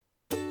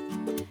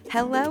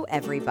Hello,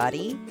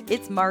 everybody.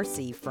 It's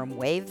Marcy from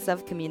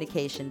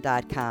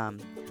wavesofcommunication.com.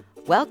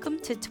 Welcome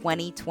to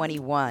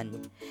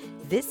 2021.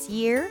 This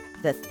year,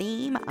 the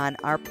theme on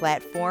our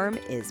platform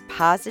is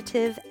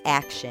positive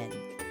action.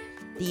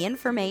 The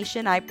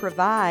information I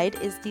provide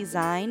is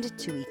designed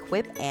to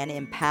equip and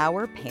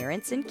empower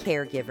parents and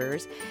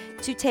caregivers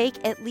to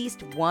take at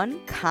least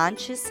one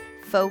conscious,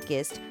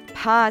 focused,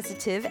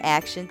 positive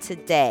action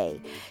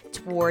today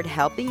toward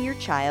helping your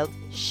child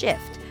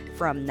shift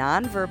from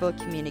nonverbal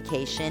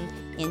communication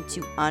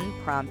into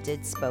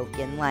unprompted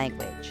spoken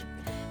language.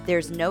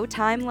 There's no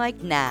time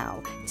like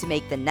now to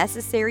make the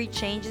necessary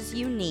changes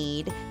you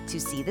need to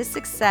see the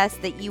success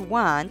that you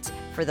want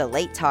for the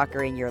late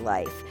talker in your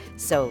life.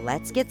 So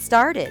let's get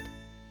started.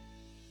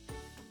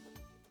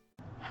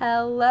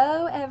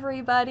 Hello,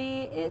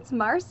 everybody. It's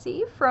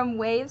Marcy from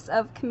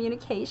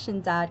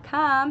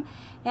wavesofcommunication.com,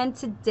 and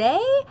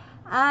today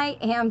I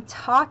am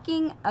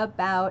talking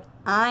about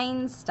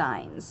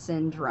Einstein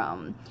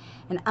syndrome.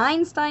 And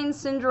Einstein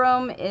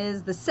syndrome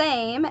is the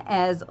same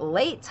as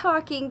late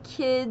talking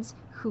kids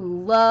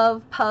who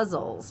love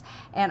puzzles.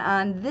 And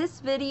on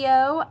this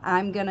video,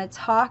 I'm going to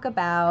talk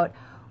about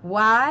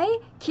why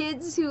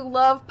kids who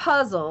love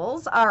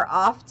puzzles are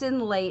often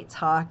late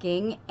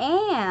talking,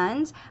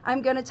 and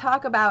I'm going to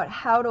talk about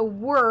how to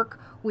work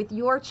with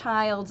your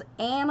child's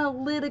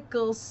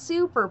analytical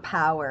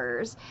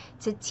superpowers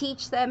to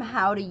teach them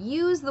how to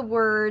use the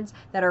words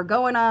that are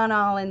going on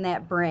all in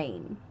that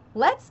brain.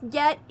 Let's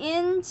get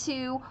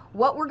into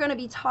what we're going to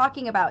be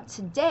talking about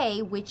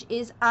today, which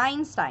is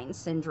Einstein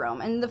syndrome.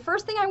 And the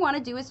first thing I want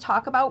to do is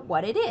talk about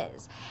what it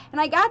is.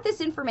 And I got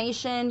this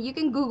information. You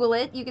can Google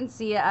it. You can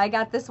see it. I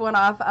got this one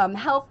off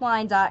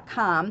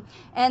healthline.com.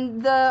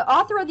 And the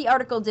author of the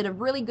article did a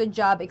really good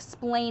job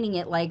explaining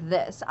it like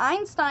this.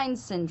 Einstein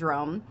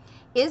syndrome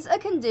is a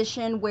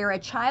condition where a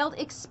child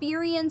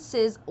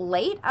experiences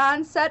late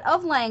onset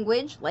of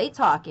language, late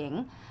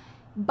talking,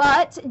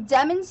 but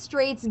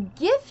demonstrates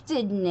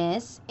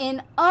giftedness in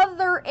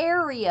other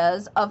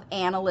areas of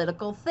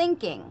analytical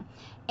thinking.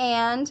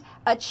 And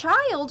a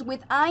child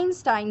with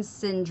Einstein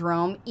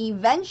syndrome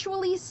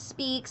eventually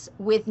speaks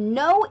with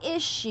no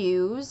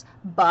issues,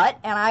 but,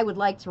 and I would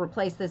like to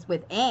replace this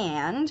with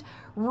and,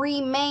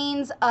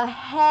 remains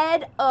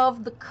ahead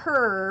of the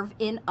curve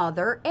in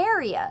other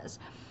areas.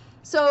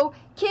 So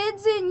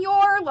kids in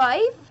your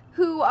life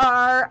who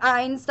are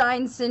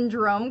Einstein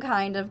syndrome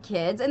kind of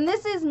kids, and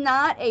this is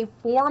not a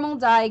formal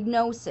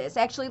diagnosis.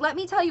 Actually, let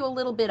me tell you a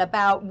little bit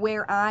about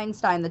where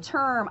the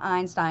term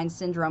Einstein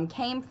syndrome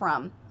came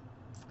from.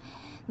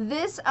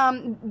 This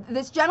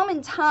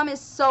gentleman, Thomas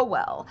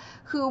Sowell,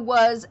 who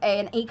was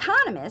an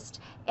economist,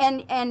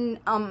 and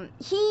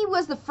he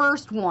was the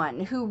first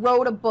one who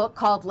wrote a book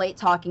called Late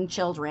Talking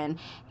Children.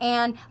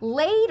 And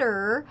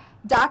later,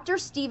 Dr.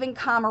 Stephen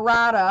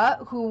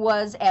Camarada, who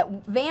was at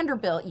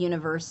Vanderbilt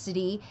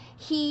University,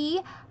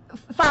 he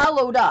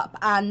followed up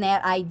on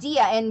that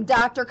idea. And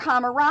Dr.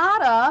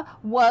 Camarada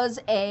was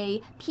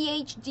a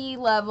PhD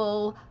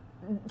level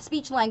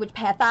speech-language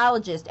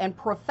pathologist and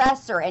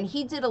professor, and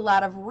he did a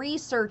lot of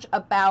research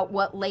about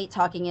what late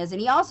talking is.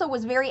 And he also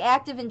was very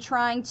active in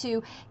trying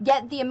to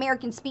get the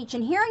American Speech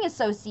and Hearing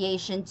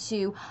Association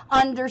to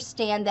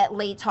understand that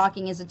late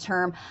talking is a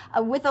term,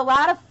 with a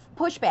lot of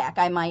pushback,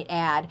 I might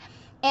add.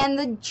 And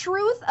the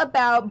truth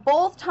about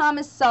both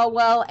Thomas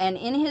Sowell and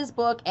in his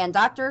book and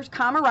Dr.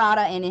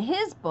 Camarada and in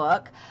his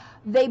book,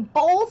 they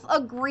both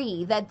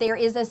agree that there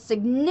is a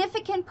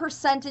significant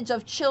percentage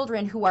of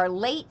children who are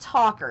late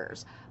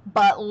talkers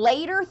but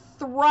later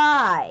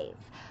thrive,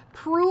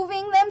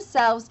 proving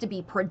themselves to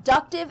be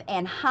productive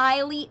and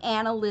highly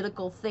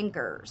analytical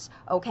thinkers.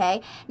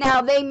 Okay?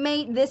 Now, they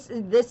made this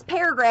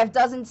paragraph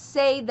doesn't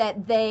say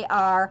that they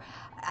are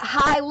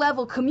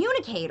high-level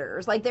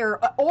communicators, like they're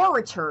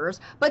orators,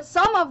 but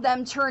some of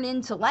them turn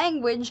into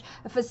language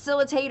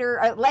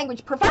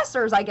language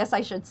professors, I guess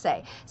I should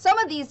say. Some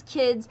of these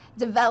kids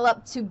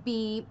develop to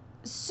be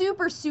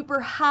super, super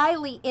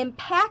highly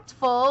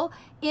impactful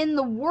in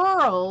the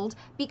world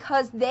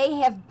because they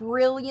have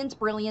brilliant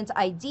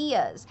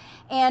ideas.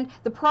 And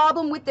the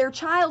problem with their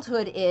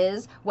childhood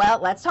is, well,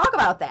 let's talk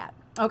about that.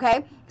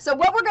 Okay? So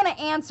what we're going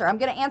to answer, I'm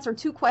going to answer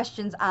two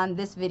questions on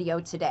this video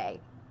today.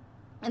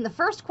 And the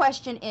first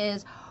question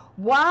is,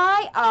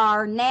 why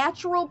are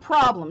natural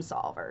problem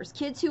solvers,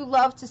 kids who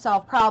love to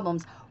solve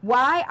problems,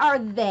 why are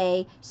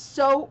they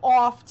so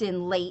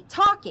often late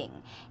talking?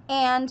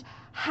 And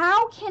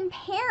how can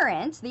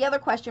parents, the other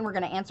question we're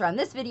going to answer on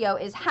this video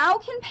is, how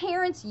can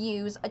parents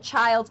use a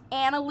child's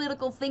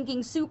analytical thinking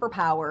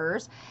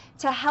superpowers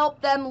to help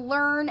them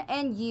learn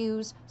and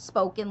use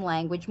spoken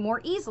language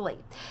more easily?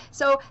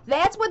 So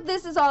that's what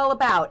this is all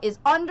about, is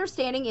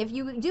understanding if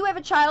you do have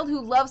a child who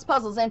loves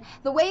puzzles. And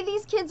the way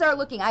these kids are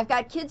looking, I've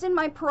got kids in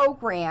my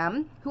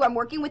program who I'm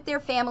working with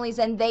their families,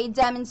 and they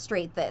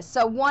demonstrate this.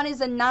 So one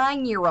is a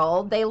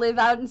 9-year-old. They live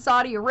out in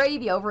Saudi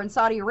Arabia, over in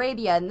Saudi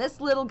Arabia, and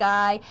this little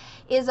guy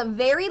is a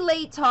very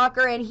late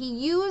talker, and he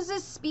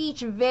uses speech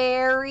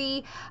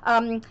very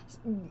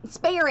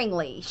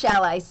sparingly,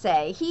 shall I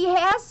say. He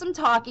has some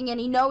talking and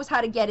he knows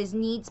how to get his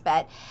needs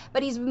met,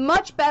 but he's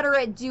much better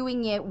at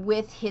doing it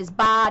with his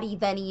body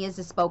than he is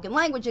a spoken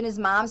language. And his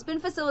mom's been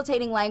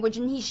facilitating language,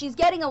 and she's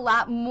getting a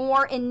lot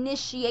more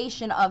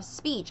initiation of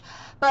speech.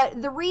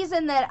 But the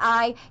reason that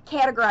I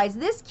categorize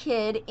this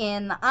kid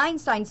in the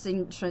Einstein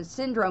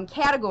syndrome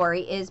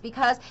category is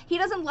because he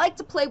doesn't like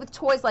to play with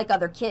toys like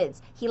other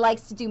kids. He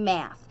likes to do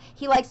math.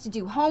 He likes to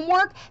do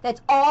homework.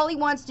 That's all he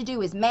wants to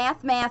do is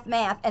math, math,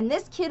 math. And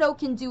this kiddo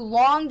can do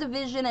long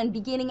division and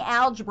beginning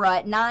algebra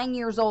at 9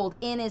 years old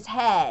in his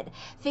head.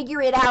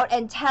 Figure it out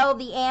and tell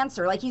the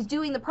answer. Like he's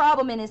doing the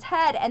problem in his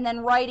head and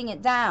then writing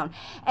it down.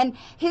 And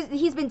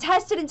he's been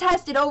tested and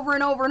tested over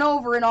and over and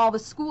over in all the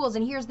schools.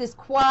 And here's this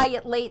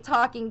quiet, late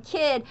talking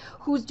kid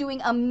who's doing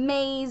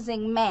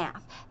amazing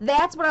math.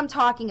 That's what I'm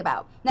talking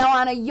about. Now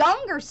on a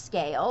younger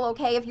scale,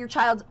 okay, if your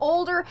child's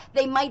older,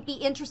 they might be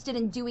interested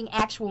in doing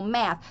actual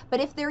math. But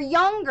if they're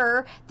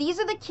younger, these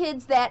are the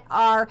kids that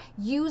are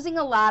using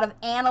a lot of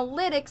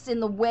analytics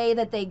in the way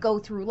that they go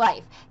through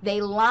life.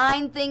 They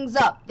line things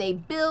up. They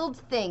build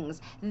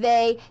things.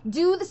 They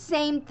do the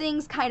same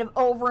things kind of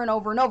over and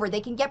over and over.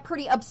 They can get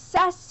pretty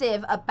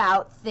obsessive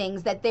about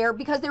things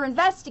because they're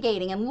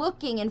investigating and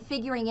looking and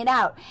figuring it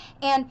out.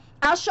 And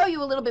I'll show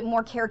you a little bit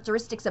more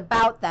characteristics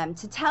about them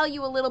to tell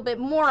you a little bit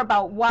more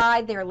about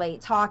why they're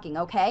late talking,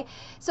 okay?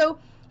 So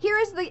here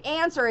is the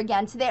answer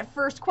again to that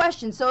first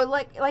question. So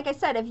like I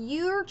said, if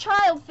your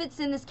child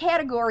fits in this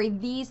category,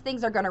 these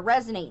things are going to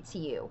resonate to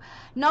you.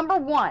 Number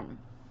one,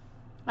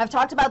 I've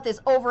talked about this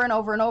over and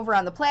over and over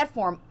on the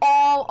platform.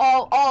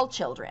 All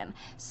children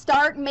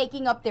start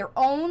making up their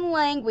own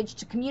language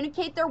to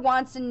communicate their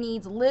wants and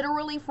needs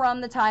literally from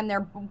the time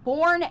they're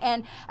born.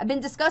 And I've been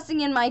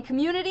discussing in my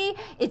community,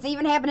 it's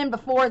even happening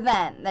before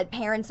then, that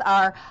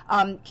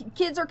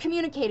kids are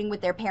communicating with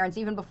their parents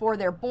even before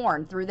they're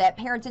born through that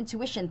parent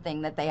intuition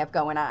thing that they have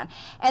going on.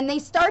 And they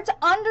start to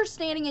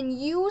understanding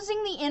and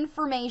using the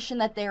information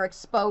that they're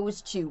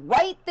exposed to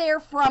right there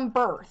from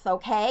birth,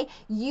 okay?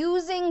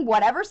 Using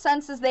whatever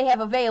senses they have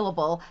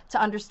available to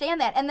understand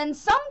that. And then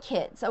some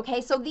kids, okay,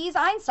 so these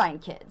Einstein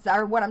kids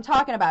are what I'm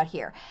talking about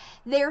here.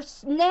 They're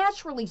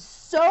naturally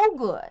so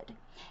good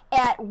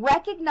at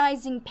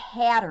recognizing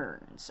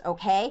patterns,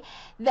 okay,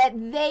 that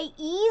they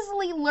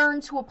easily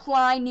learn to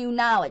apply new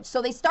knowledge.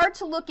 So they start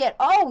to look at,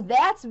 oh,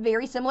 that's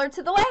very similar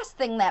to the last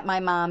thing that my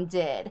mom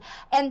did.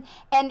 And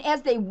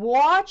as they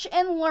watch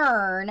and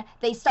learn,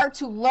 they start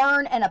to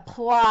learn and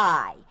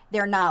apply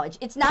their knowledge.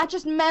 It's not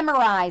just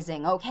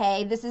memorizing,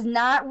 okay? This is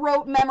not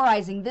rote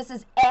memorizing. This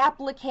is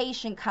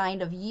application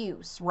kind of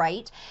use,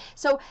 right?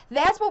 So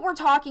that's what we're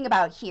talking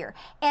about here.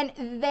 And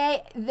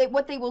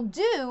what they will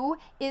do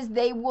is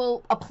they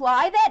will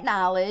apply that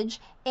knowledge,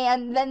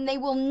 and then they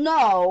will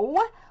know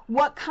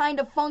what kind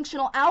of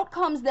functional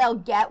outcomes they'll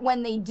get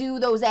when they do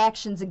those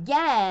actions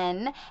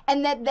again,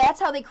 and that's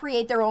how they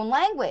create their own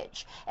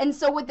language. And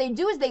so what they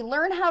do is they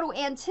learn how to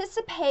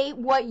anticipate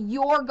what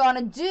you're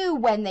gonna do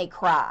when they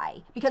cry,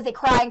 because they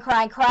cry and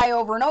cry and cry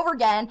over and over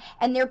again,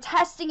 and they're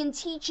testing and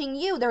teaching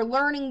you. They're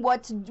learning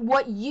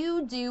what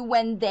you do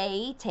when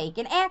they take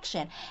an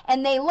action.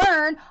 And they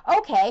learn,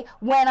 okay,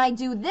 when I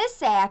do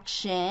this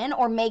action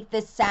or make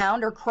this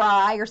sound or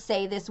cry or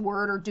say this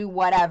word or do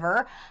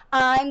whatever,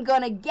 I'm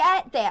going to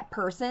get that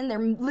person. They're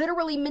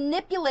literally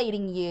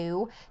manipulating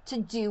you to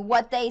do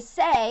what they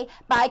say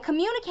by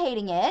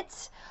communicating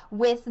it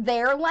with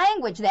their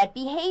language, that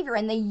behavior.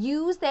 And they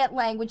use that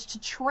language to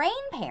train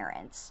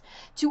parents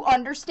to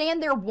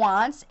understand their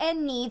wants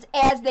and needs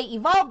as they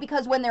evolve,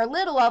 because when they're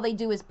little, all they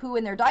do is poo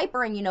in their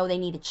diaper and you know they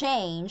need to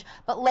change.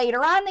 But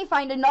later on, they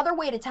find another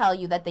way to tell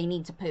you that they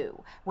need to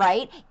poo,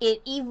 right?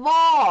 It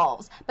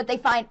evolves, but they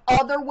find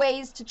other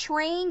ways to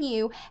train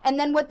you. And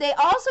then what they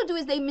also do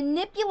is they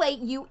manipulate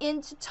you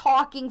into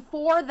talking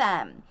for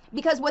them.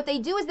 Because what they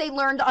do is they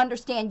learn to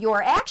understand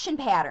your action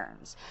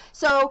patterns.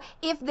 So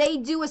if they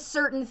do a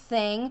certain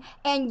thing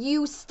and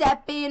you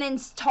step in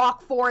and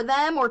talk for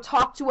them or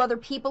talk to other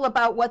people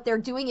about what they're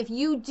doing, if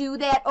you do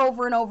that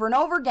over and over and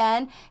over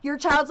again, your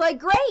child's like,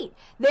 great,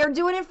 they're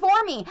doing it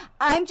for me.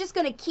 I'm just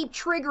going to keep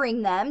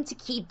triggering them to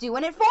keep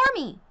doing it for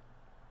me.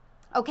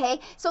 Okay,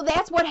 so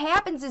that's what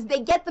happens, is they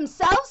get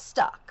themselves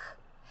stuck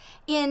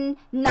in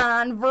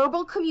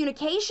nonverbal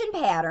communication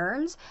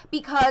patterns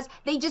because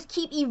they just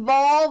keep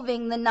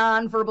evolving the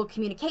nonverbal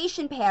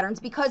communication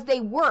patterns because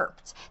they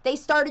worked. They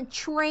started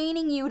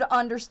training you to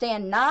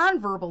understand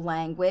nonverbal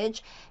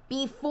language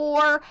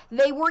before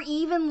they were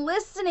even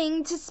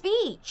listening to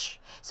speech.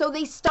 So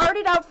they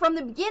started out from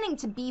the beginning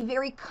to be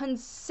very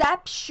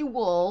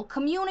conceptual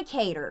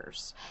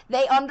communicators.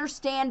 They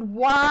understand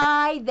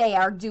why they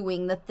are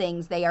doing the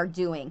things they are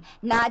doing,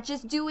 not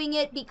just doing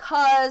it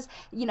because,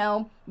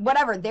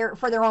 whatever, they're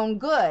for their own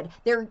good.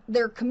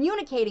 They're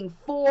communicating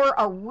for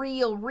a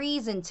real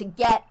reason to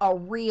get a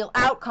real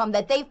outcome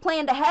that they've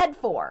planned ahead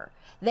for.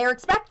 They're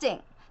expecting.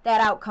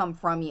 that outcome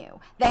from you.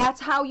 That's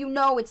how you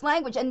know it's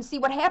language. And see,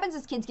 what happens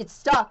is kids get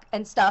stuck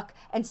and stuck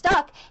and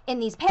stuck in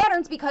these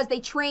patterns because they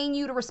train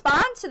you to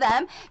respond to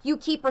them. You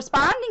keep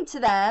responding to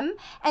them,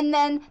 and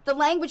then the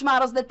language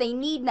models that they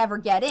need never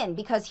get in,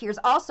 because here's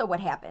also what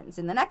happens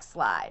in the next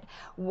slide.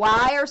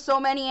 Why are so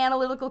many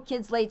analytical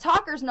kids late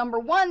talkers? Number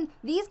one,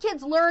 these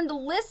kids learn to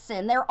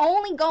listen. They're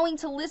only going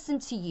to listen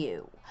to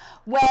you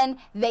when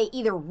they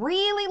either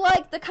really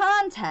like the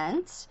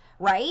content,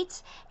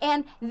 right?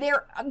 And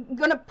they're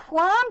going to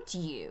prompt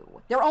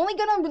you. They're only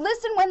going to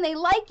listen when they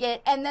like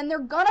it, and then they're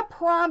going to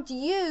prompt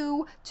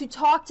you to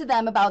talk to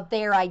them about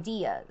their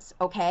ideas,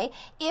 okay?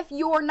 If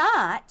you're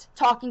not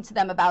talking to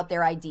them about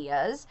their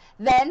ideas,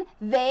 then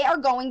they are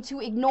going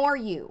to ignore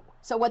you.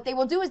 So what they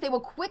will do is they will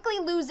quickly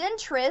lose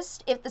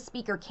interest if the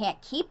speaker can't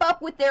keep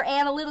up with their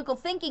analytical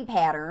thinking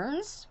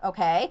patterns,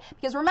 okay?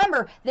 Because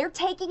remember, they're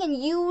taking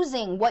and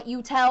using what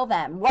you tell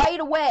them right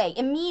away.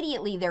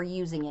 Immediately they're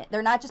using it.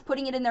 They're not just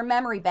putting it in their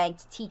memory bank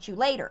to teach you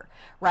later,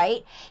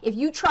 right? If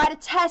you try to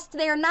test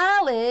their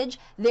knowledge,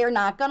 they're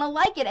not going to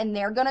like it, and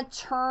they're going to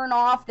turn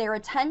off their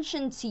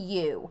attention to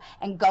you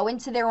and go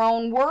into their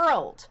own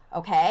world,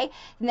 okay?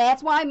 And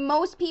that's why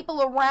most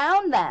people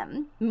around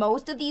them,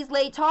 most of these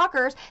late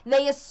talkers,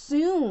 they assume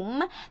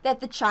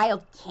that the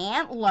child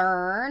can't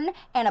learn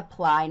and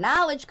apply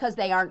knowledge because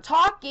they aren't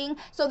talking,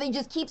 so they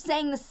just keep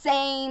saying the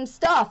same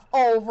stuff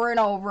over and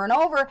over and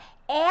over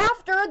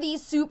after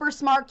these super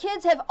smart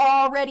kids have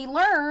already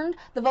learned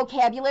the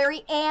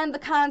vocabulary and the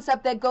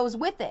concept that goes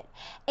with it.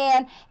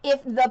 And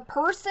if the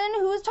person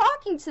who's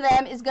talking to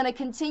them is going to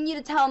continue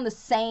to tell them the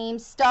same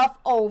stuff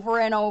over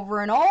and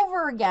over and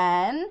over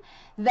again,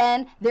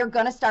 then they're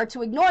going to start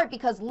to ignore it,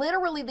 because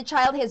literally the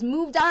child has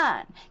moved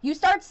on. You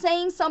start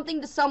saying something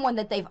to someone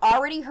that they've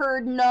already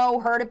heard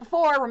it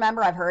before.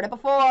 Remember, I've heard it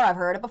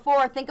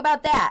before. Think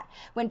about that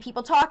when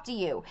people talk to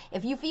you.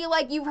 If you feel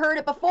like you've heard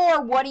it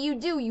before, what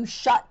do? You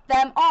shut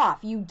them off.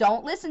 You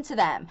don't listen to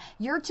them.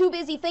 You're too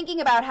busy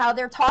thinking about how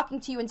they're talking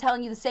to you and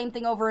telling you the same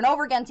thing over and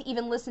over again to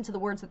even listen to the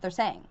words that they're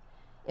saying.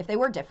 If they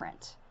were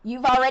different,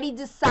 you've already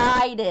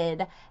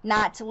decided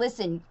not to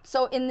listen.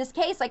 So in this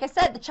case, like I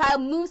said, the child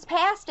moves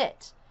past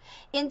it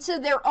into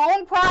their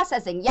own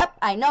processing. Yep,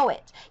 I know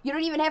it. You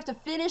don't even have to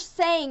finish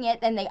saying it,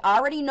 and they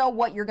already know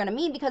what you're going to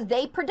mean because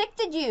they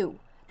predicted you.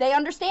 They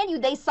understand you.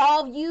 They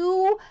solve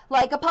you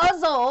like a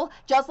puzzle,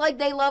 just like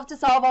they love to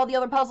solve all the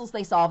other puzzles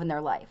they solve in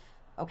their life.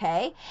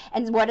 Okay?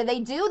 And what do?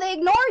 They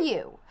ignore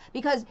you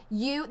because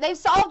they've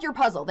solved your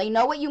puzzle. They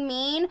know what you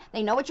mean.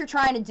 They know what you're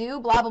trying to do,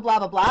 blah, blah, blah,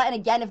 blah, blah. And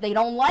again, if they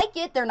don't like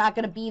it, they're not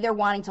going to be there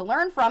wanting to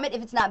learn from it.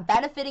 If it's not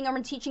benefiting them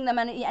and teaching them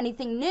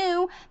anything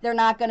new, they're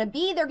not going to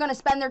be. They're going to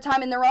spend their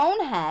time in their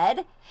own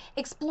head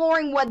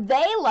exploring what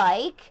they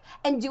like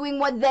and doing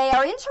what they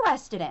are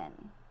interested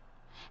in.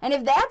 And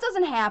if that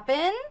doesn't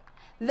happen,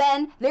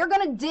 then they're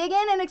going to dig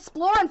in and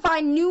explore and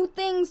find new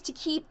things to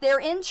keep their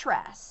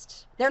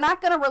interest. They're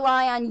not going to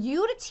rely on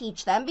you to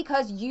teach them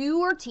because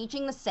you are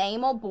teaching the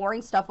same old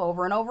boring stuff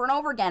over and over and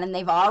over again, and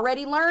they've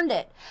already learned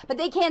it. But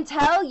they can't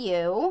tell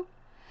you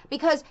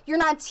because you're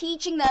not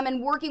teaching them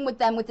and working with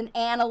them with an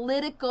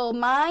analytical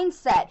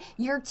mindset.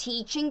 You're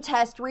teaching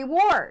test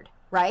reward,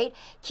 right?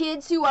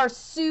 Kids who are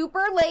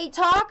super late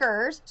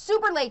talkers,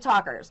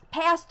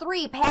 past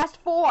 3, past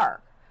 4,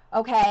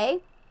 okay?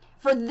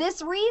 For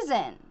this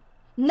reason,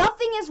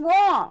 nothing is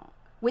wrong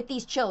with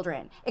these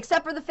children,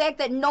 except for the fact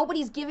that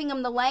nobody's giving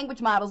them the language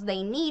models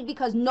they need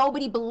because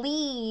nobody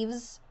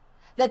believes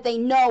that they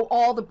know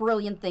all the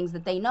brilliant things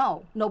that they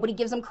know. Nobody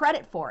gives them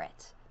credit for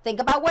it. Think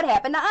about what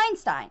happened to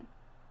Einstein.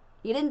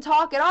 He didn't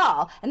talk at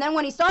all. And then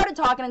when he started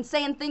talking and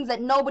saying things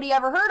that nobody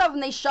ever heard of,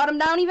 and they shut him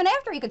down even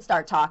after he could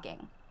start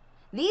talking.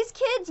 These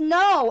kids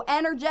know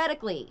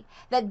energetically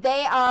that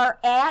they are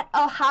at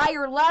a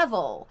higher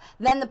level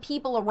than the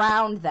people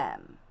around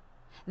them.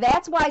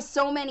 That's why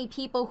so many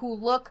people who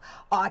look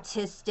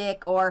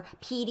autistic or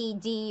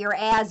PDD or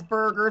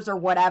Asperger's or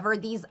whatever,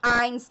 these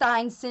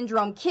Einstein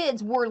syndrome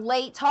kids, were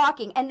late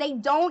talking, and they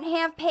don't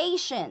have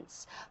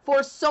patience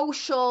for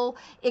social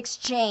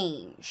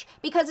exchange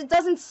because it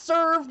doesn't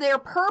serve their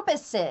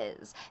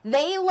purposes.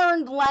 They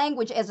learned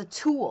language as a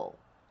tool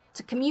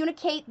to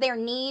communicate their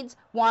needs,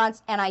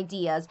 wants, and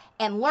ideas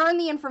and learn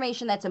the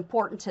information that's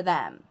important to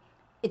them.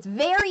 It's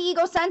very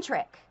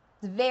egocentric.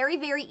 It's very,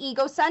 very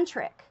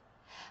egocentric.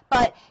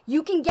 But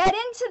you can get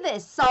into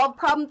this, solve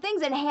problem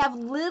things, and have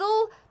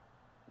little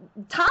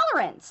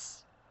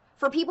tolerance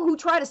for people who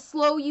try to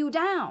slow you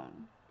down.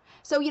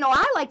 So,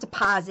 I like to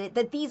posit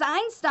that these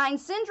Einstein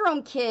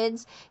syndrome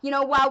kids,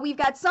 while we've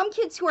got some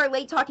kids who are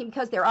late talking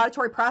because their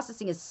auditory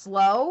processing is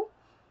slow,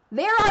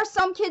 there are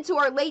some kids who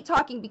are late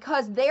talking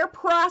because their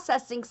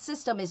processing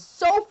system is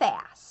so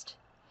fast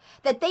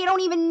that they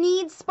don't even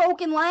need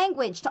spoken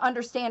language to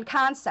understand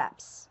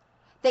concepts.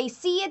 They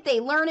see it, they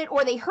learn it,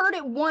 or they heard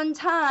it one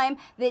time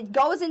that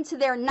goes into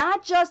their,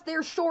 not just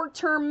their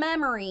short-term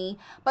memory,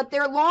 but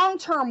their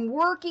long-term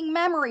working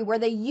memory where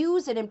they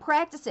use it and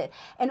practice it.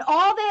 And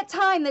all that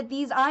time that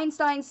these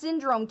Einstein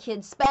syndrome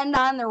kids spend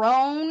on their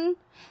own,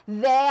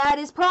 that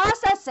is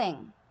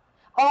processing.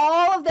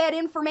 all of that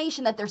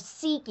information that they're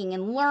seeking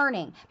and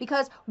learning.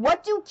 Because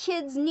what do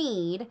kids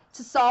need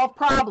to solve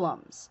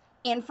problems?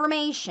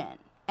 Information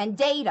and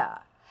data.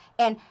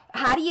 And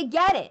how do you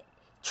get it?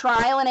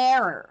 Trial and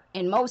error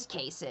in most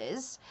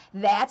cases.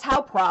 That's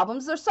how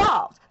problems are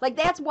solved. Like,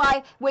 that's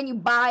why when you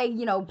buy,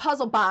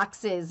 puzzle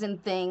boxes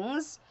and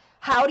things,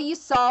 how do you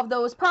solve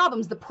those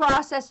problems? The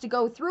process to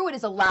go through it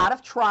is a lot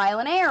of trial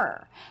and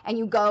error. And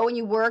you go and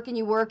you work and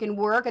you work and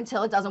work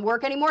until it doesn't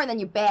work anymore. And then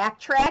you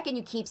backtrack and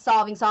you keep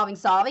solving.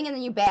 And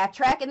then you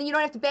backtrack. And then you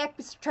don't have to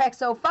backtrack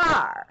so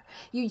far.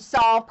 You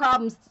solve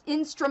problems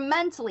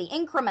instrumentally,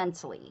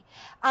 incrementally,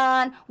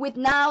 with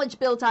knowledge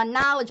built on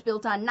knowledge,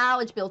 built on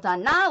knowledge, built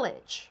on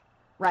knowledge.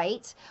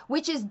 Right?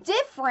 Which is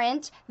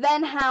different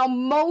than how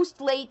most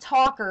late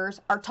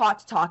talkers are taught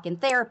to talk in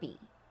therapy.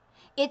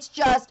 It's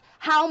just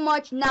how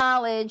much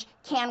knowledge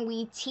can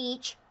we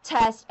teach,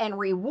 test, and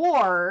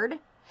reward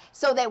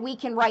so that we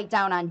can write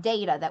down on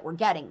data that we're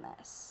getting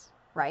this,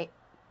 right?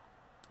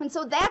 And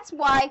so that's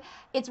why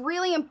it's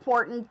really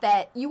important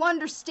that you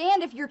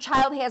understand, if your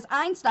child has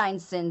Einstein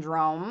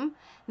syndrome,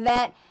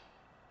 that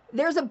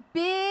there's a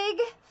big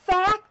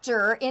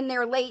factor in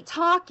their late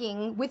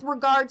talking with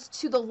regards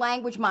to the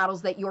language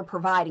models that you're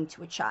providing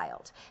to a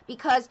child.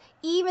 Because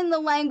even the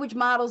language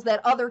models that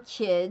other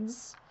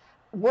kids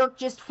work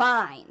just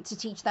fine to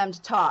teach them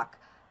to talk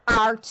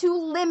are too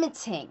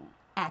limiting,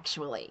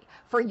 actually,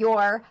 for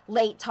your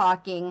late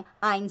talking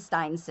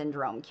Einstein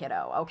syndrome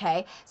kiddo,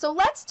 okay? So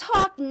let's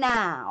talk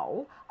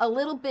now a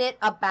little bit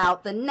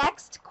about the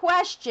next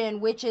question,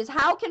 which is,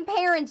 how can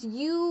parents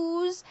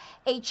use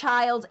a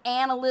child's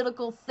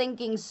analytical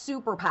thinking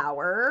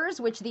superpowers,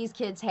 which these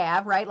kids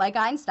have, right, like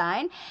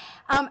Einstein?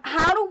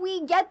 How do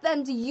we get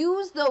them to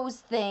use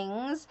those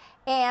things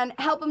and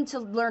help them to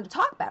learn to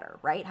talk better,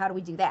 right? How do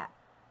we do that?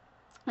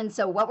 And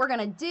so what we're going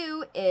to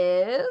do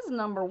is,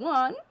 number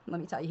one, let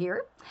me tell you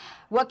here,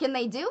 what can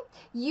they do?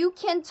 You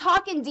can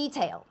talk in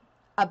detail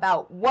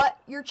about what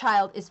your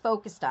child is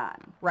focused on,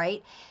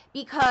 right?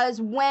 Because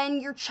when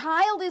your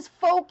child is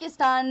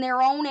focused on their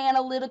own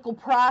analytical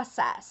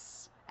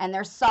process and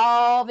they're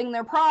solving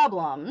their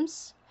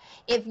problems,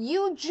 if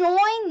you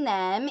join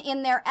them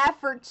in their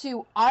effort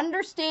to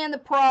understand the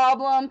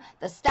problem,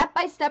 the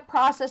step-by-step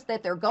process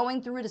that they're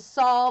going through to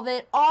solve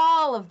it,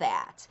 all of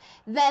that,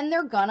 then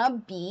they're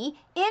gonna be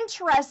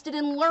interested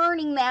in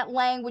learning that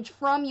language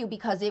from you,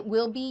 because it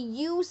will be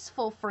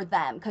useful for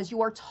them, because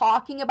you are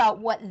talking about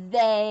what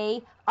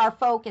they are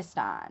focused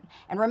on.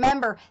 And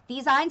remember,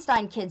 these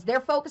Einstein kids,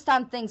 they're focused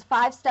on things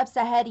 5 steps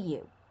ahead of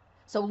you.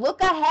 So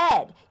look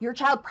ahead. Your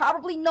child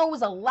probably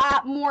knows a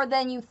lot more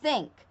than you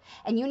think.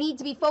 And you need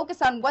to be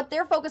focused on what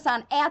they're focused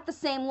on at the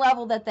same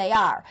level that they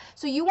are.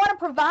 So you want to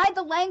provide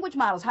the language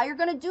models. How you're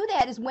going to do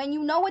that is, when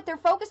you know what they're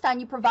focused on,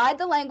 you provide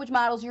the language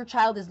models your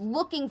child is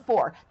looking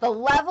for, the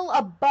level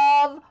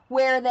above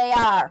where they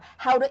are,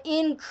 how to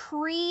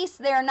increase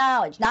their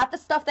knowledge, not the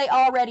stuff they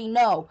already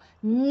know.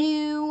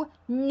 New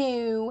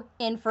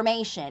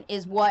information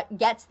is what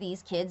gets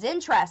these kids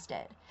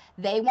interested.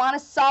 They want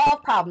to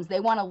solve problems. They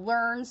want to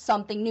learn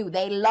something new.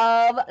 They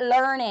love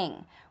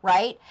learning,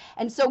 right?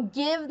 And so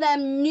give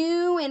them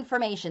new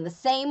information, the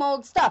same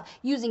old stuff,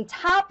 using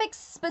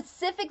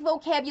topic-specific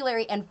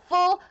vocabulary and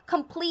full,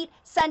 complete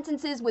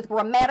sentences with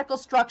grammatical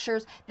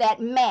structures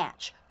that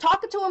match.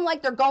 Talk to them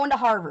like they're going to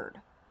Harvard,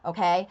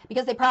 okay?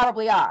 Because they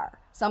probably are,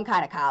 some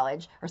kind of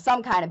college or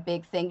some kind of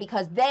big thing,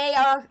 because they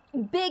are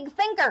big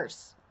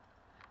thinkers.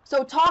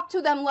 So talk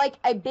to them like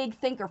a big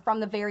thinker from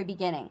the very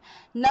beginning.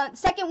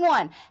 Second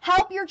one,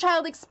 help your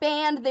child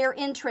expand their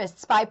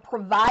interests by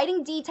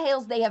providing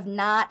details they have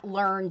not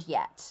learned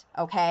yet,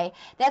 okay?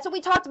 That's what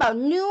we talked about.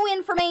 New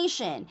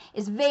information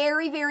is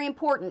very, very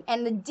important,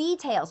 and the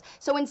details.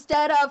 So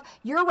instead of,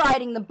 you're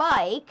riding the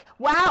bike,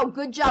 wow,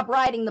 good job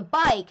riding the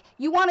bike,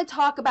 you want to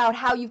talk about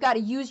how you've got to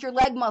use your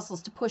leg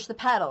muscles to push the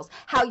pedals,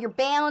 how your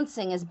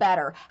balancing is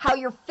better, how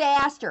you're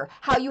faster,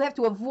 how you have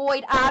to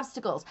avoid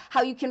obstacles,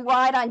 how you can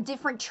ride on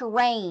different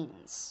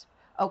terrains,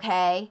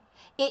 okay?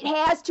 It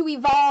has to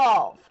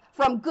evolve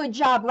from good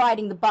job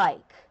riding the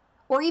bike,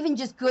 or even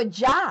just good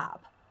job.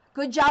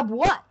 Good job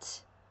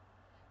what?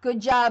 Good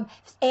job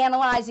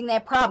analyzing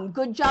that problem.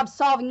 Good job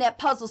solving that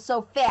puzzle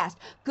so fast.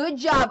 Good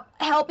job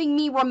helping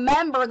me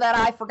remember that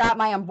I forgot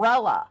my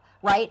umbrella,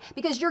 right?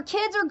 Because your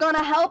kids are going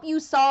to help you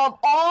solve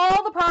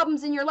all the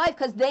problems in your life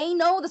because they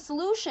know the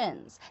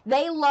solutions.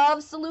 They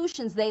love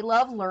solutions. They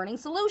love learning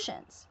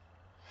solutions.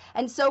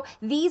 And so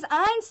these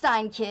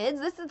Einstein kids,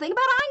 this is the thing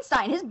about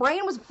Einstein. His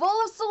brain was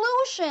full of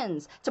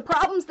solutions to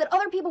problems that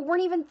other people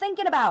weren't even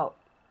thinking about.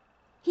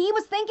 He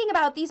was thinking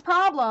about these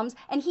problems,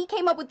 and he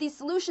came up with these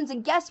solutions,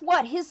 and guess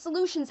what? His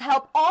solutions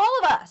help all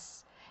of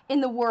us in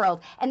the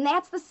world. And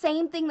that's the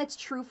same thing that's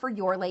true for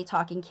your late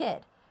talking kid,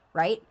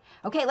 right?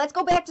 Okay, let's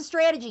go back to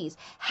strategies.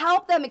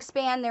 Help them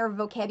expand their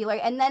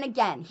vocabulary. And then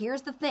again,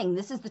 here's the thing.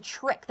 This is the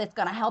trick that's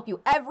going to help you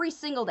every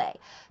single day.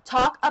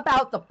 Talk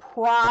about the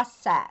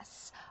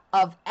process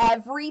of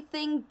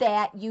everything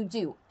that you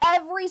do.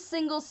 every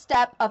single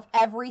step of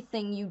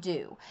everything you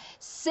do.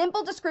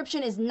 Simple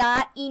description is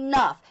not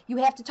enough. You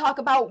have to talk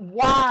about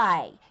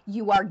why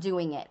you are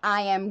doing it.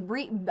 I'm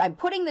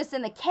putting this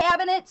in the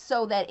cabinet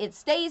so that it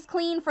stays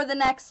clean for the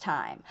next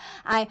time.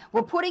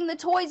 We're putting the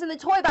toys in the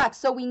toy box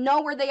so we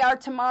know where they are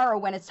tomorrow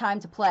when it's time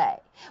to play.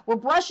 We're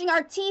brushing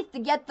our teeth to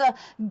get the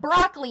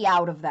broccoli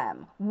out of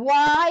them.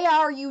 Why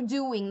are you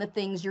doing the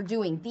things you're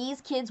doing?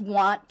 These kids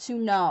want to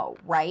know,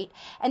 right?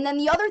 And then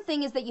the other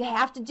thing is that you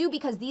have to do,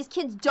 because these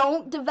kids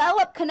don't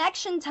develop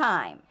connection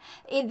time.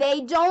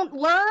 They don't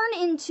learn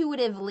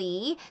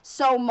intuitively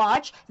so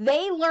much.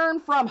 They learn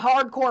from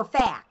hardcore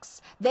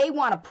facts. They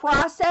want to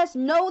process,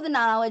 know the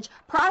knowledge,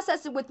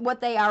 process it with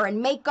what they are,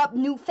 and make up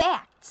new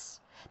facts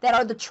that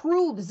are the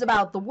truths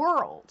about the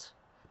world.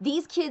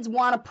 These kids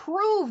want to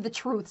prove the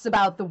truths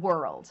about the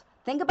world.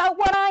 Think about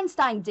what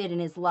Einstein did in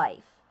his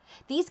life.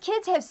 These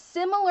kids have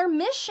similar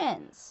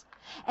missions,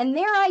 and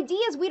their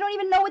ideas, we don't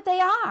even know what they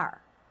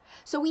are.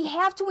 So we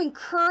have to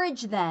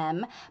encourage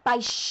them by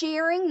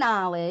sharing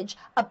knowledge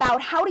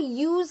about how to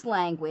use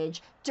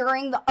language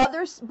during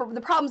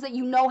the problems that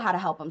you know how to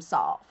help them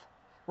solve.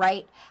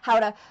 Right?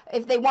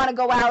 If they want to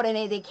go out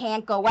and they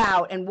can't go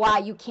out, and why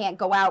you can't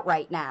go out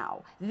right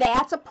now.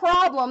 That's a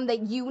problem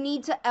that you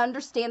need to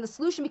understand the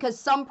solution, because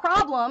some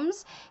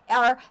problems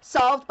are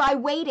solved by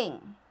waiting.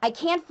 I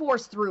can't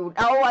force through,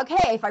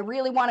 okay, if I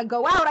really want to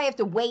go out, I have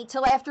to wait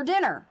till after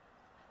dinner.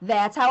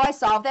 That's how I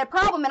solve that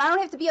problem, and I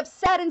don't have to be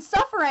upset and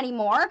suffer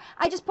anymore.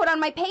 I just put on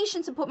my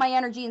patience and put my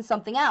energy in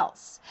something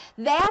else.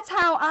 That's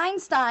how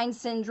Einstein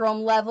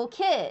syndrome level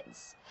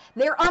kids.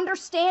 Their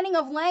understanding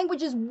of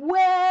language is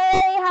way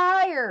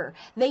higher.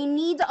 They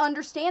need to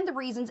understand the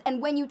reasons,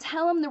 and when you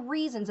tell them the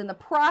reasons and the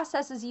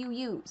processes you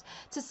use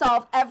to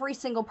solve every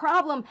single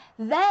problem,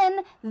 then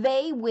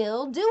they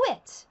will do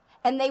it.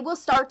 And they will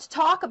start to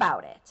talk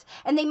about it.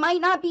 And they might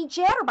not be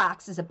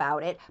chatterboxes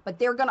about it, but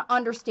they're going to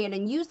understand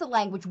and use the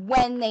language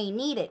when they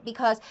need it.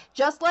 Because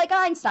just like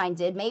Einstein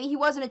did, maybe he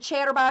wasn't a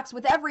chatterbox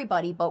with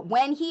everybody, but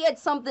when he had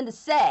something to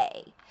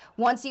say,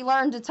 once he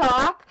learned to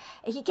talk,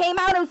 he came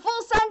out in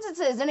full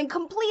sentences and in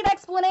complete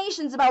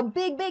explanations about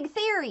big, big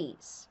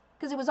theories.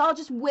 Because it was all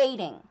just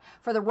waiting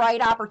for the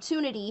right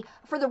opportunity,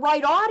 for the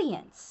right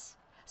audience.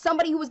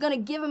 Somebody who was going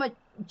to give him a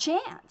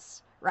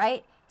chance,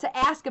 right, to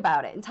ask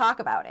about it and talk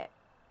about it.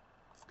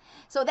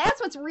 So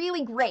that's what's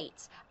really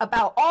great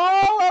about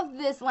all of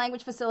this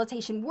language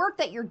facilitation work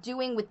that you're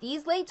doing with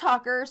these late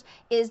talkers,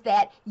 is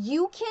that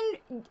you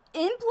can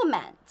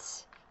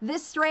implement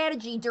this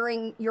strategy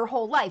during your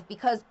whole life,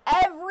 because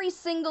every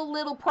single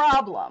little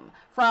problem,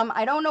 from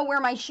I don't know where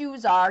my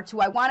shoes are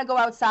to I want to go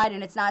outside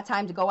and it's not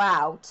time to go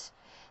out,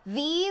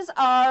 these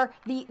are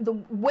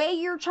the way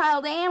your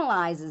child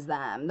analyzes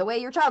them, the way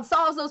your child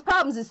solves those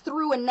problems is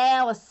through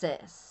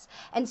analysis.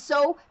 And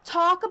so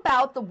talk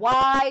about the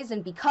whys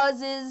and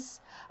becauses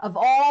of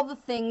all the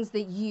things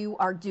that you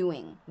are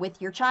doing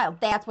with your child.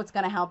 That's what's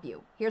going to help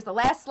you. Here's the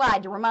last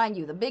slide to remind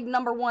you, the big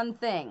number one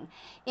thing.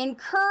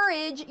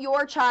 Encourage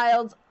your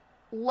child's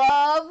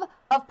love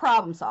of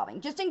problem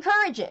solving. Just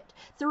encourage it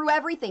through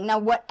everything. Now,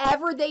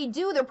 whatever they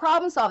do, they're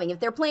problem solving.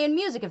 If they're playing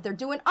music, if they're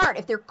doing art,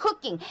 if they're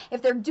cooking,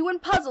 if they're doing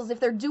puzzles, if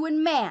they're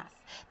doing math,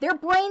 their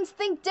brains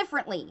think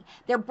differently.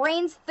 Their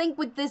brains think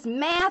with this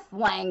math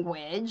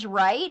language,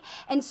 right?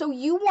 And so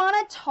you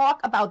want to talk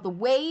about the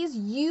ways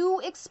you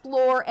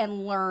explore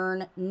and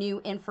learn new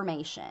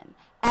information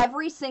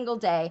every single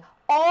day,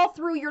 all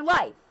through your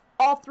life,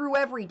 all through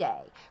every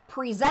day.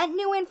 Present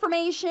new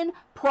information,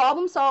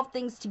 problem solve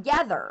things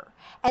together.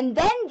 And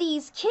then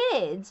these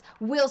kids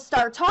will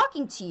start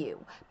talking to you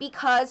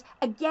because,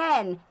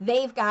 again,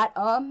 they've got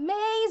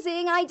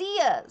amazing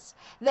ideas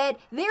that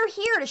they're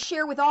here to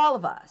share with all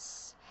of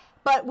us.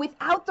 But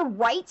without the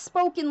right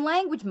spoken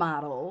language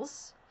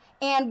models,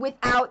 and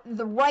without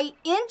the right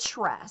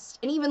interest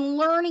and even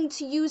learning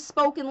to use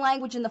spoken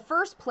language in the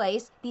first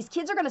place, these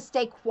kids are going to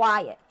stay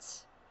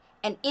quiet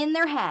and in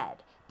their head,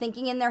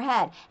 thinking in their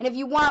head. And if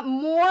you want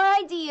more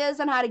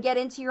ideas on how to get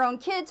into your own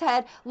kid's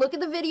head, look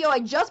at the video I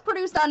just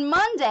produced on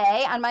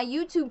Monday on my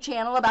YouTube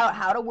channel about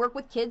how to work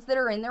with kids that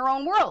are in their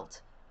own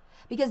world.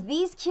 Because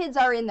these kids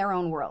are in their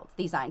own world,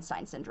 these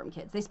Einstein syndrome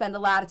kids. They spend a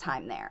lot of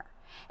time there.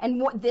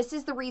 And this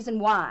is the reason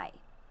why.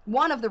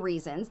 One of the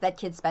reasons that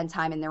kids spend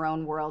time in their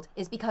own world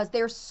is because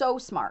they're so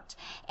smart.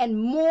 And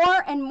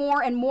more and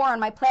more and more on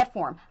my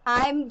platform,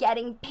 I'm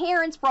getting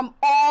parents from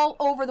all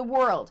over the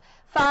world.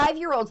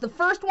 5-year-olds. The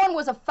first one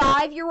was a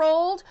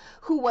 5-year-old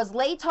who was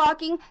late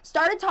talking,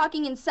 started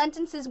talking in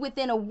sentences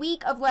within a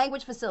week of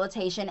language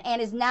facilitation,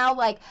 and is now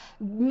like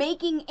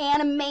making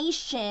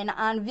animation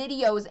on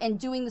videos and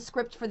doing the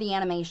script for the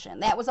animation.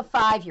 That was a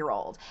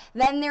 5-year-old.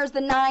 Then there's the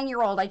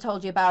 9-year-old I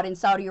told you about in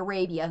Saudi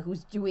Arabia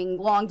who's doing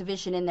long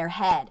division in their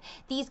head.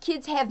 These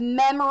kids have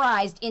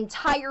memorized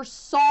entire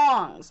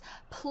songs,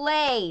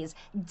 plays,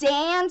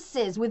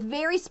 dances with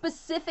very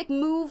specific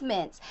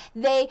movements.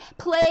 They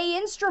play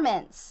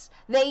instruments.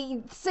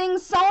 They sing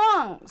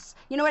songs.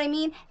 You know what I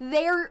mean?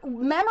 They're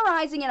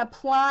memorizing and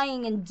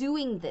applying and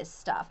doing this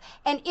stuff.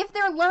 And if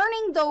they're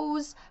learning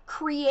those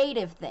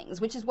creative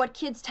things, which is what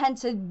kids tend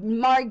to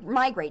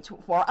migrate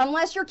for,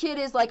 unless your kid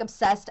is like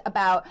obsessed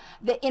about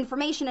the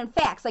information and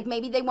facts, like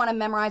maybe they want to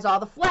memorize all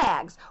the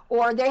flags,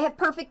 or they have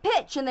perfect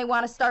pitch and they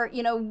want to start,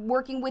 you know,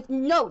 working with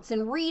notes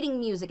and reading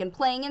music and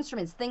playing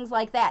instruments, things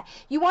like that.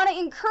 You want to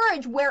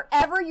encourage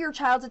wherever your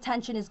child's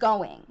attention is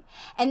going,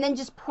 and then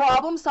just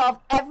problem solve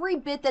every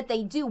bit that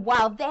they do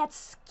while that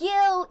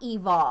skill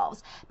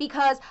evolves,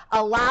 because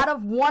a lot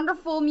of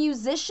wonderful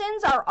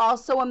musicians are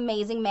also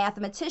amazing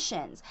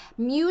mathematicians.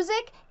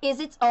 Music is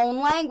its own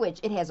language.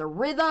 It has a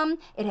rhythm,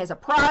 it has a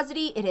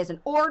prosody, it has an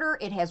order,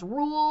 it has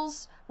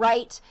rules,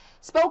 right?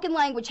 Spoken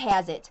language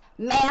has it.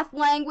 Math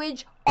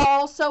language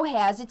also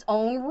has its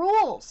own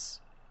rules.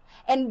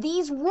 And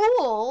these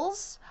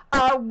rules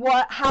are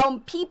how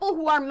people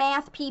who are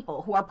math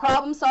people, who are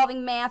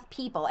problem-solving math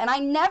people, and I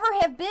never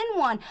have been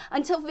one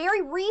until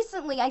very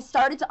recently I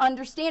started to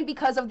understand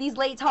because of these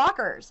late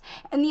talkers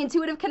and the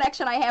intuitive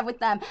connection I have with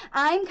them.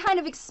 I'm kind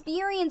of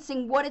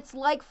experiencing what it's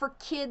like for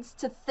kids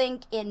to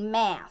think in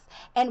math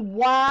and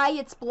why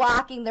it's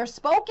blocking their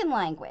spoken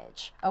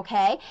language,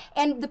 okay?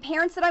 And the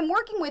parents that I'm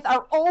working with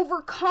are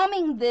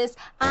overcoming this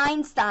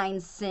Einstein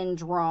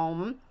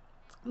syndrome,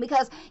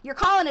 because you're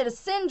calling it a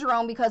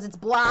syndrome because it's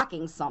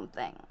blocking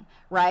something,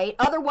 right?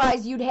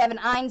 Otherwise, you'd have an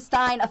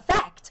Einstein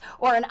effect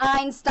or an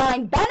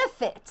Einstein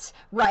benefit,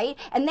 right?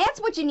 And that's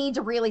what you need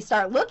to really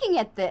start looking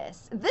at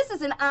this. This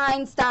is an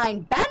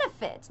Einstein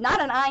benefit,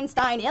 not an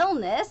Einstein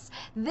illness.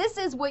 This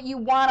is what you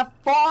want to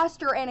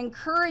foster and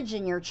encourage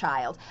in your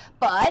child.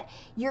 But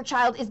your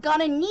child is going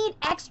to need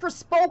extra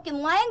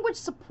spoken language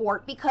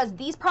support, because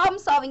these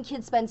problem-solving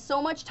kids spend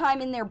so much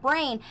time in their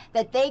brain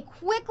that they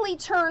quickly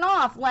turn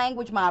off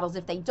language models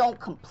if they don't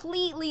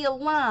completely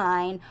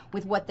align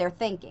with what they're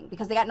thinking,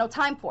 because they got no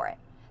time for it.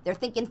 They're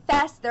thinking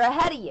fast, they're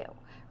ahead of you,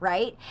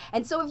 right?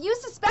 And so if you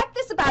suspect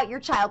this about your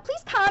child,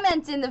 please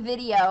comment in the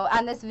video,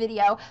 on this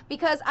video,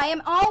 because I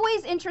am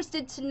always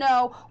interested to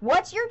know,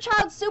 what's your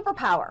child's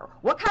superpower?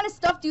 What kind of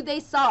stuff do they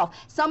solve?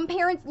 Some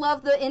parents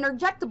love the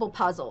interjectable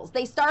puzzles.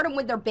 They start them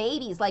with their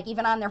babies, like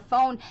even on their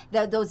phone,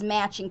 those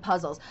matching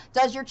puzzles.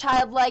 Does your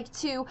child like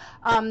to,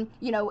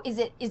 you know, is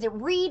it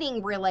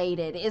reading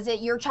related? Is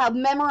it your child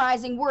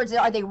memorizing words?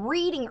 Are they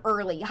reading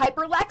early?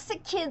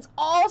 Hyperlexic kids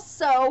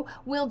also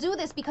will do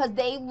this because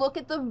they look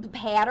at the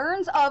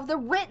patterns of the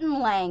written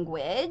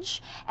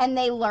language, and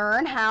they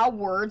learn how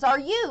words are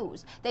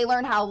used. They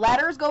learn how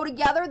letters go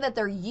together, that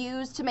they're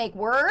used to make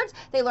words.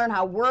 They learn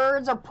how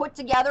words are put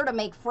together to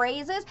make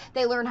phrases.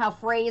 They learn how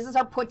phrases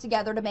are put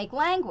together to make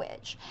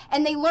language.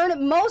 And they learn it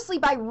mostly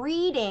by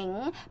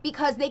reading,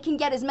 because they can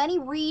get as many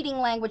reading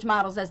language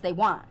models as they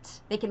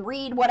want. They can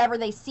read whatever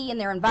they see in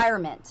their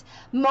environment.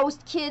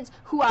 Most kids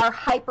who are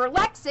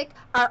hyperlexic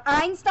are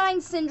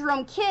Einstein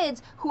syndrome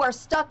kids who are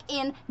stuck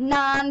in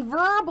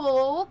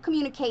nonverbal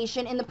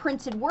communication in the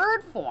printed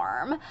word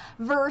form,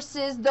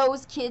 versus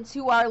those kids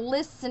who are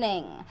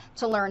listening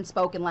to learn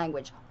spoken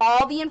language.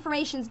 All the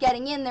information's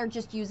getting in, they're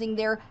just using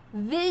their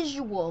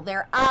visual,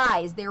 their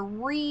eyes, their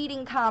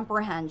reading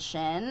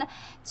comprehension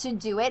to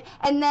do it,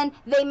 and then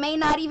they may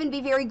not even be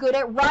very good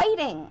at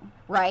writing,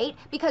 right?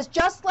 Because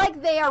just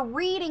like they are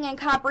reading and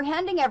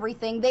comprehending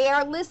everything, they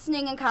are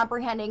listening and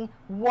comprehending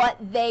what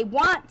they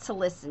want to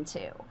listen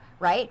to,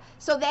 right?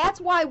 So that's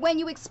why when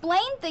you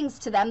explain things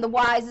to them, the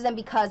whys and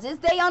becauses,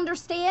 they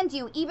understand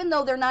you, even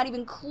though they're not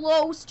even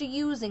close to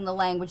using the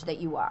language that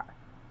you are.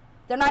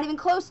 They're not even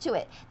close to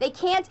it. They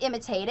can't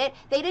imitate it.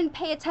 They didn't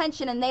pay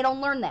attention, and they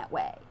don't learn that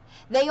way.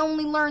 They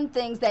only learn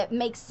things that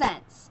make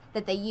sense,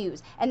 that they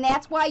use. And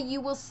that's why you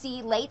will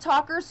see late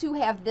talkers who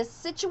have this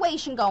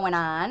situation going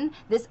on,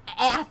 this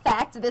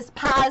affect, this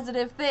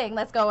positive thing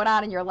that's going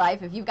on in your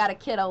life. If you've got a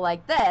kiddo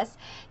like this,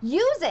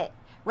 use it.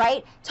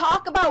 Right?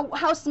 Talk about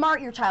how smart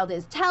your child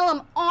is. Tell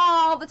them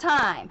all the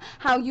time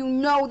how you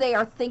know they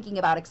are thinking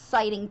about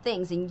exciting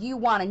things, and you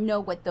want to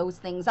know what those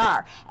things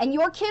are. And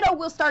your kiddo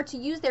will start to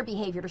use their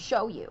behavior to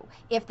show you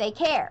if they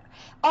care.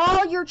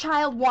 All your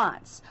child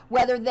wants,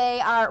 whether they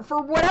are,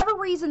 for whatever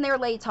reason they're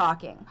late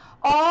talking,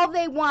 all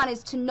they want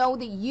is to know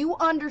that you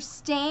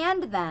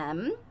understand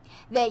them,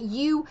 that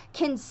you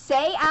can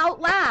say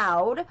out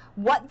loud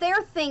what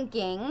they're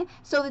thinking,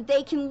 so that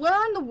they can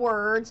learn the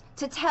words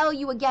to tell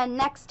you again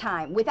next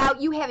time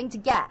without you having to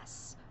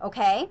guess,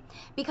 okay?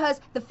 Because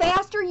the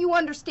faster you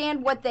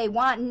understand what they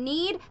want and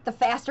need, the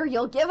faster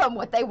you'll give them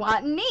what they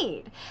want and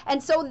need.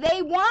 And so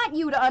they want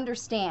you to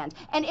understand.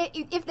 And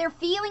if they're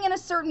feeling in a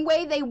certain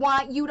way, they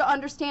want you to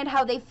understand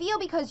how they feel,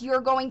 because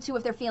you're going to,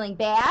 if they're feeling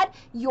bad,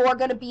 you're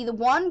going to be the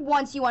one,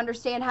 once you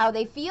understand how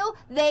they feel,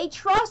 they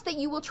trust that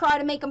you will try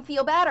to make them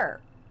feel better.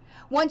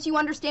 Once you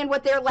understand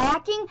what they're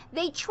lacking,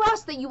 they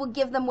trust that you will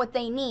give them what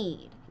they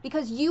need,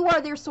 because you are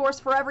their source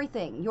for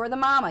everything. You're the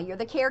mama, you're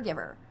the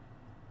caregiver,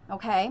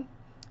 okay?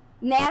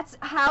 And that's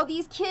how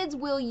these kids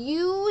will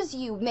use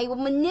you. They will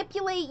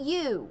manipulate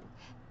you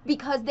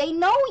because they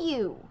know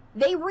you.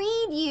 They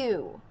read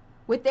you.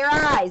 with their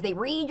eyes. They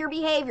read your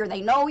behavior.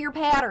 They know your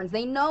patterns.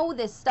 They know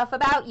this stuff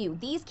about you.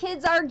 These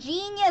kids are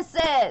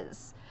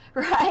geniuses,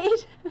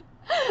 right?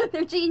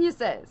 They're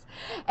geniuses.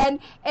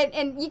 And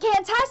you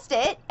can't test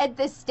it at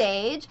this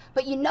stage,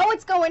 but you know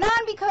it's going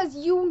on because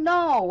you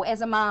know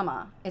as a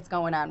mama it's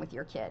going on with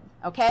your kid,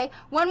 okay?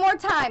 One more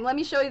time, let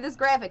me show you this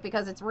graphic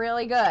because it's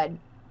really good.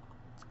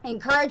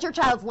 Encourage your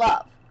child's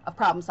love of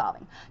problem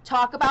solving.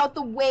 Talk about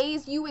the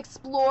ways you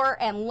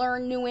explore and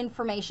learn new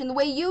information, the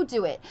way you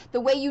do it, the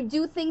way you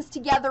do things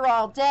together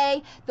all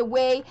day, the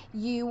way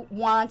you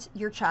want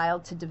your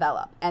child to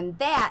develop. And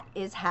that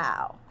is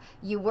how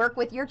you work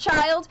with your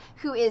child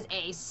who is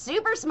a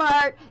super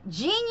smart,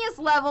 genius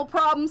level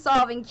problem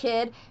solving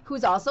kid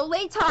who's also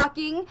late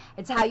talking.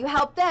 It's how you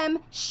help them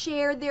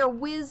share their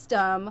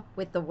wisdom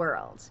with the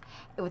world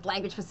with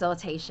language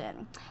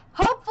facilitation.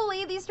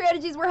 Hopefully these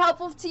strategies were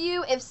helpful to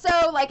you. If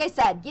so, like I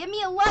said, give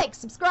me a like,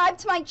 subscribe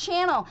to my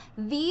channel.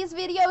 These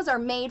videos are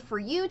made for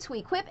you to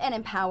equip and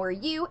empower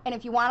you. And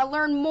if you want to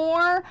learn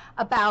more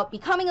about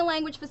becoming a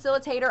language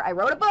facilitator, I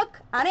wrote a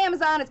book on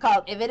Amazon. It's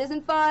called If It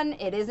Isn't Fun,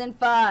 It Isn't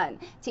Fun.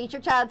 Teach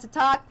your child to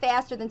talk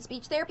faster than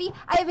speech therapy.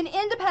 I have an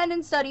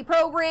independent study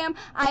program.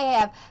 I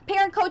have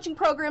parent coaching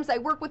programs. I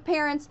work with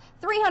parents,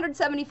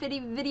 370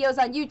 videos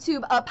on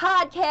YouTube, a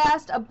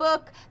podcast, a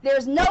book.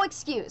 There's no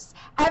excuse.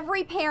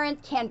 Every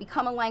parent can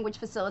become a language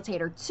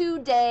facilitator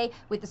today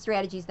with the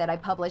strategies that I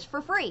publish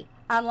for free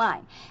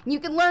online. You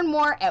can learn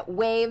more at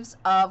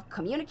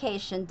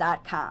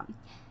wavesofcommunication.com.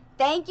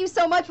 Thank you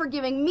so much for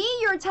giving me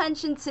your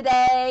attention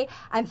today.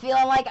 I'm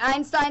feeling like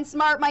Einstein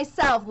smart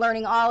myself,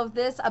 learning all of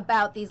this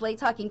about these late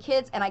talking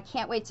kids, and I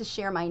can't wait to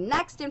share my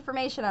next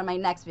information on my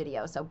next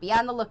video. So be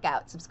on the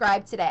lookout.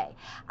 Subscribe today.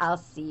 I'll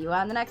see you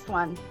on the next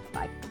one.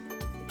 Bye.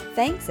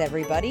 Thanks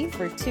everybody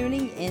for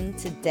tuning in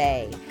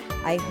today.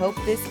 I hope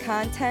this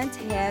content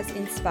has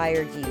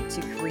inspired you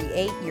to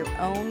create your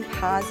own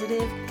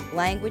positive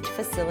language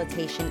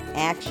facilitation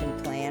action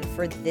plan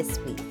for this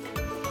week.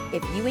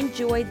 If you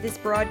enjoyed this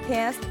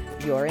broadcast,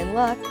 you're in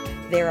luck.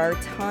 There are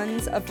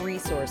tons of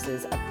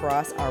resources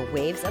across our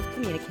Waves of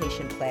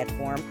Communication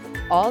platform,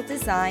 all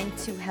designed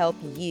to help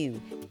you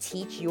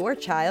teach your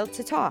child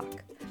to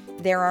talk.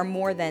 There are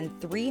more than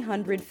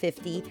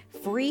 350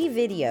 free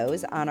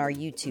videos on our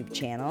YouTube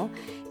channel,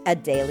 a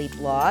daily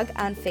blog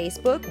on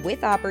Facebook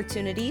with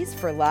opportunities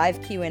for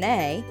live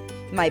Q&A,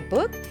 my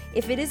book,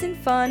 If It Isn't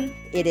Fun,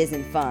 It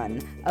Isn't Fun,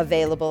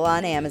 available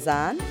on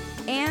Amazon,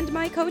 and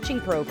my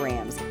coaching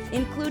programs,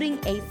 including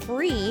a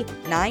free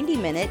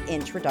 90-minute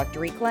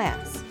introductory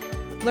class.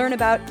 Learn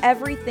about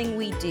everything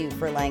we do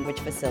for language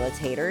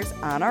facilitators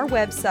on our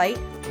website,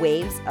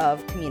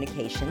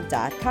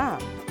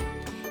 wavesofcommunication.com.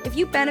 If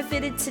you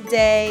benefited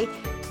today,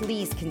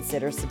 please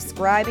consider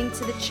subscribing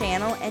to the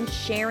channel and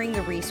sharing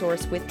the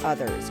resource with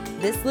others.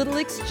 This little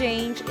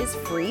exchange is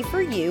free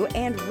for you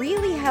and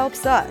really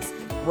helps us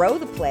grow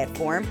the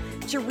platform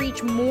to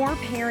reach more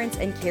parents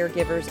and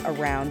caregivers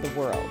around the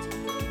world.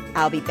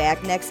 I'll be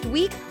back next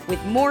week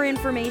with more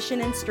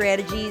information and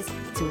strategies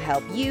to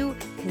help you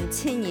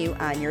continue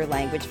on your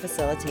language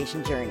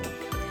facilitation journey.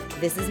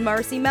 This is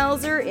Marcy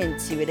Melzer,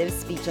 intuitive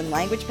speech and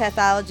language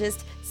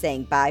pathologist,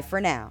 saying bye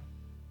for now.